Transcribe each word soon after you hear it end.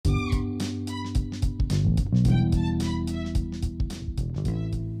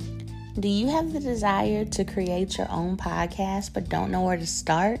Do you have the desire to create your own podcast but don't know where to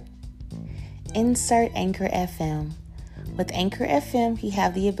start? Insert Anchor FM. With Anchor FM, you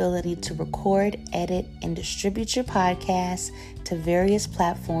have the ability to record, edit, and distribute your podcast to various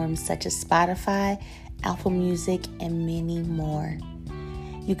platforms such as Spotify, Apple Music, and many more.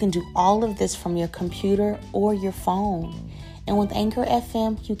 You can do all of this from your computer or your phone. And with Anchor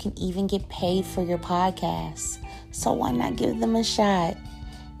FM, you can even get paid for your podcasts. So why not give them a shot?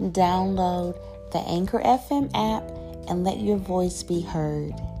 Download the Anchor FM app and let your voice be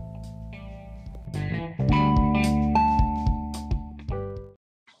heard.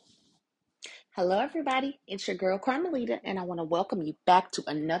 Hello, everybody. It's your girl, Carmelita, and I want to welcome you back to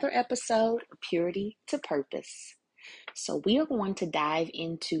another episode of Purity to Purpose. So we are going to dive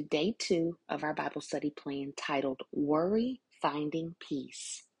into day 2 of our Bible study plan titled Worry, Finding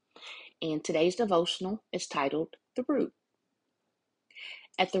Peace. And today's devotional is titled The Root.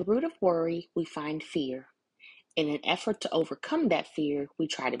 At the root of worry, we find fear. In an effort to overcome that fear, we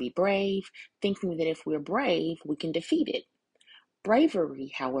try to be brave, thinking that if we're brave, we can defeat it.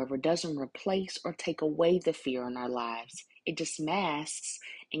 Bravery, however, doesn't replace or take away the fear in our lives. It just masks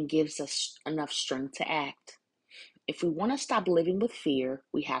and gives us enough strength to act. If we want to stop living with fear,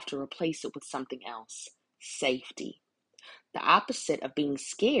 we have to replace it with something else: safety. The opposite of being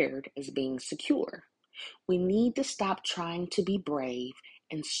scared is being secure. We need to stop trying to be brave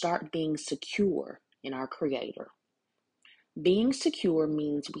and start being secure in our Creator. Being secure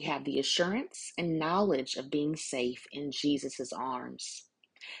means we have the assurance and knowledge of being safe in Jesus' arms.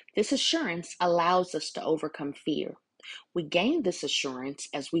 This assurance allows us to overcome fear. We gain this assurance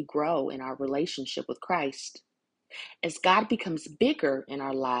as we grow in our relationship with Christ. As God becomes bigger in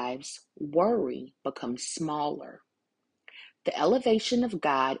our lives, worry becomes smaller. The elevation of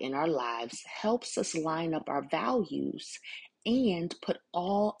God in our lives helps us line up our values and put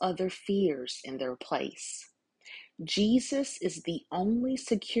all other fears in their place. Jesus is the only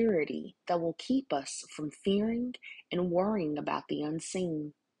security that will keep us from fearing and worrying about the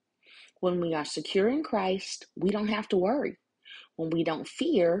unseen. When we are secure in Christ, we don't have to worry. When we don't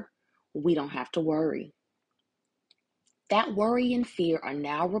fear, we don't have to worry. That worry and fear are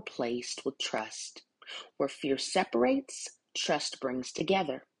now replaced with trust. Where fear separates, trust brings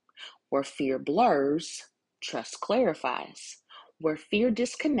together. Where fear blurs, trust clarifies. Where fear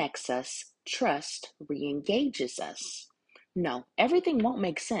disconnects us, trust re-engages us. No, everything won't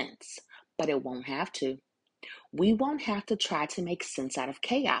make sense, but it won't have to. We won't have to try to make sense out of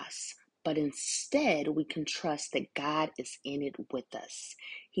chaos, but instead we can trust that God is in it with us.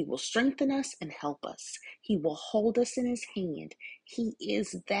 He will strengthen us and help us. He will hold us in His hand. He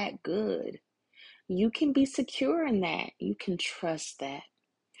is that good. You can be secure in that. You can trust that.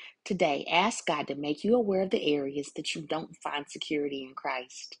 Today, ask God to make you aware of the areas that you don't find security in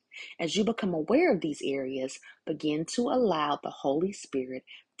Christ. As you become aware of these areas, begin to allow the Holy Spirit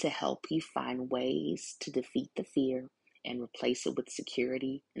to help you find ways to defeat the fear and replace it with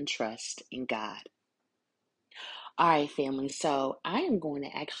security and trust in God. All right, family, so I am going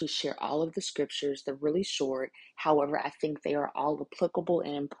to actually share all of the scriptures. They're really short. However, I think they are all applicable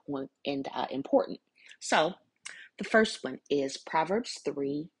and important. So, the first one is Proverbs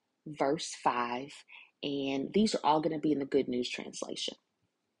 3, verse 5, and these are all going to be in the Good News Translation.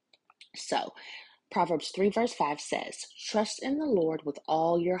 So, Proverbs 3, verse 5 says, "Trust in the Lord with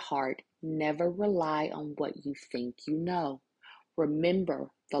all your heart. Never rely on what you think you know. Remember,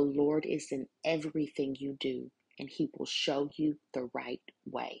 the Lord is in everything you do, and He will show you the right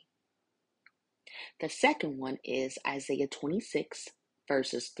way." The second one is Isaiah 26,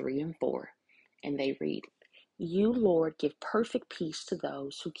 verses 3 and 4, and they read, "You, Lord, give perfect peace to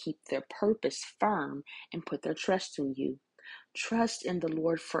those who keep their purpose firm and put their trust in you. Trust in the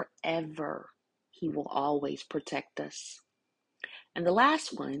Lord forever. He will always protect us." And the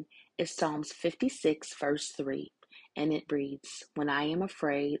last one is Psalms 56, verse 3, and it reads, "When I am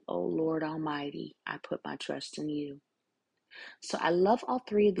afraid, O Lord Almighty, I put my trust in you." So I love all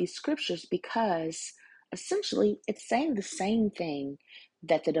three of these scriptures because essentially it's saying the same thing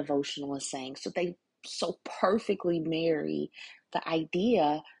that the devotional is saying. So they so perfectly marry the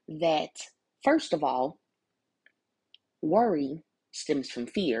idea that, first of all, worry stems from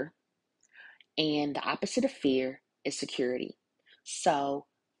fear, and the opposite of fear is security. So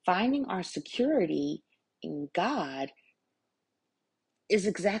finding our security in God is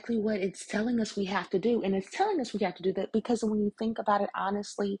exactly what it's telling us we have to do. And it's telling us we have to do that because when you think about it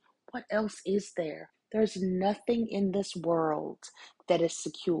honestly, what else is there? There's nothing in this world that is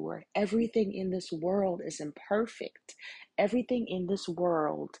secure. Everything in this world is imperfect. Everything in this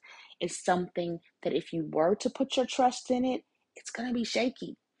world is something that if you were to put your trust in it, it's going to be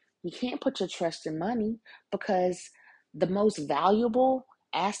shaky. You can't put your trust in money because the most valuable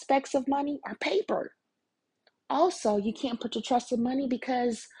aspects of money are paper. Also, you can't put your trust in money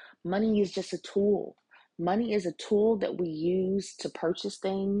because money is just a tool. Money is a tool that we use to purchase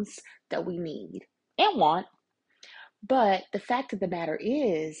things that we need and want. But the fact of the matter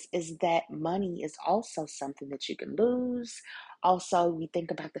is that money is also something that you can lose. Also, we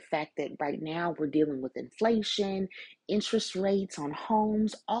think about the fact that right now we're dealing with inflation, interest rates on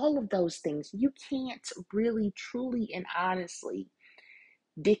homes, all of those things. You can't really, truly, and honestly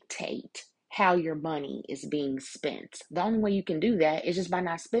dictate how your money is being spent. The only way you can do that is just by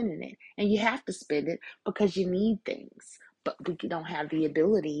not spending it. And you have to spend it because you need things. But we don't have the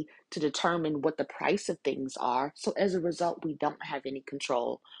ability to determine what the price of things are. So as a result, we don't have any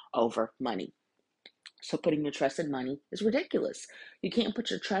control over money. So putting your trust in money is ridiculous. You can't put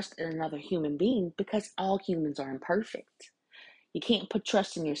your trust in another human being because all humans are imperfect. You can't put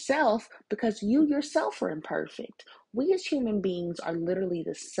trust in yourself because you yourself are imperfect. We as human beings are literally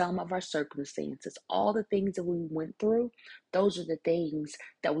the sum of our circumstances. All the things that we went through, those are the things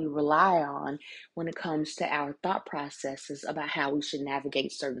that we rely on when it comes to our thought processes about how we should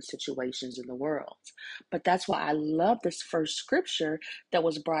navigate certain situations in the world. But that's why I love this first scripture that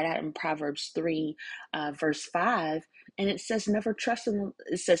was brought out in Proverbs 3, verse 5. And it says,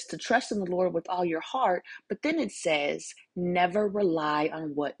 it says to trust in the Lord with all your heart. But then it says, never rely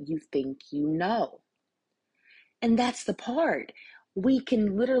on what you think you know. And that's the part. We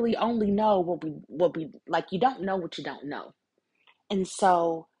can literally only know what we like. You don't know what you don't know. And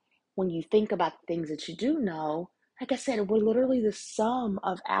so when you think about the things that you do know, like I said, we're literally the sum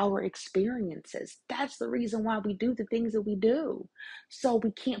of our experiences. That's the reason why we do the things that we do. So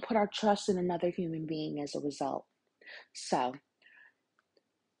we can't put our trust in another human being as a result. So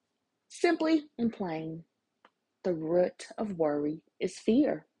simply and plain, the root of worry is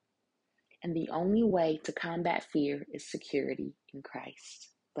fear. And the only way to combat fear is security in Christ.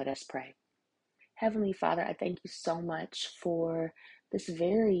 Let us pray. Heavenly Father, I thank you so much for this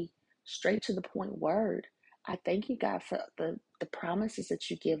very straight to the point word. I thank you, God, for the promises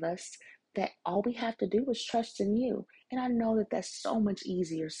that you give us, that all we have to do is trust in you. And I know that that's so much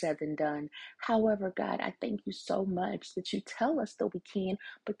easier said than done. However, God, I thank you so much that you tell us that we can,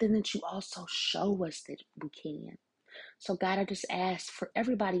 but then that you also show us that we can. So, God, I just ask for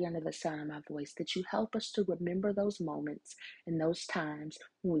everybody under the sound of my voice that you help us to remember those moments and those times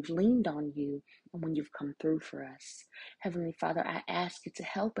when we've leaned on you and when you've come through for us. Heavenly Father, I ask you to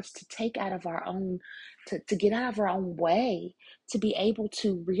help us to take out of our own, to get out of our own way, to be able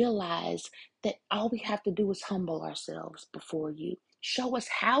to realize that all we have to do is humble ourselves before you. Show us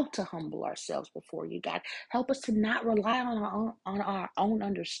how to humble ourselves before you, God. Help us to not rely on our own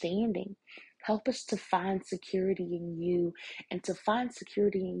understanding. Help us to find security in you and to find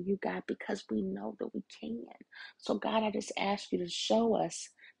security in you, God, because we know that we can. So, God, I just ask you to show us,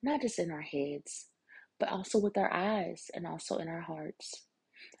 not just in our heads, but also with our eyes and also in our hearts.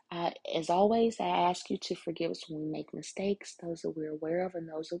 As always, I ask you to forgive us when we make mistakes, those that we're aware of and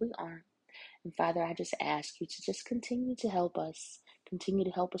those that we aren't. And Father, I just ask you to just continue to help us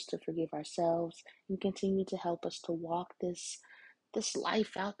to forgive ourselves, and continue to help us to walk this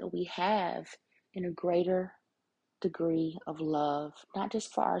life out that we have in a greater degree of love, not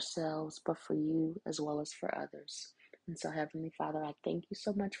just for ourselves, but for you as well as for others. And so, Heavenly Father, I thank you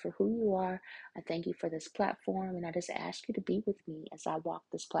so much for who you are. I thank you for this platform, and I just ask you to be with me as I walk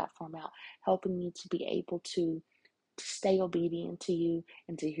this platform out, helping me to be able to stay obedient to you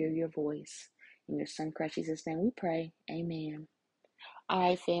and to hear your voice. In your Son, Christ Jesus' name, we pray. Amen. All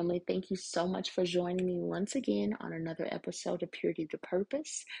right, family, thank you so much for joining me once again on another episode of Purity to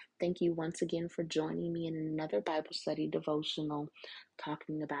Purpose. Thank you once again for joining me in another Bible study devotional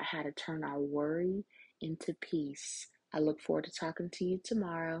talking about how to turn our worry into peace. I look forward to talking to you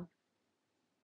tomorrow.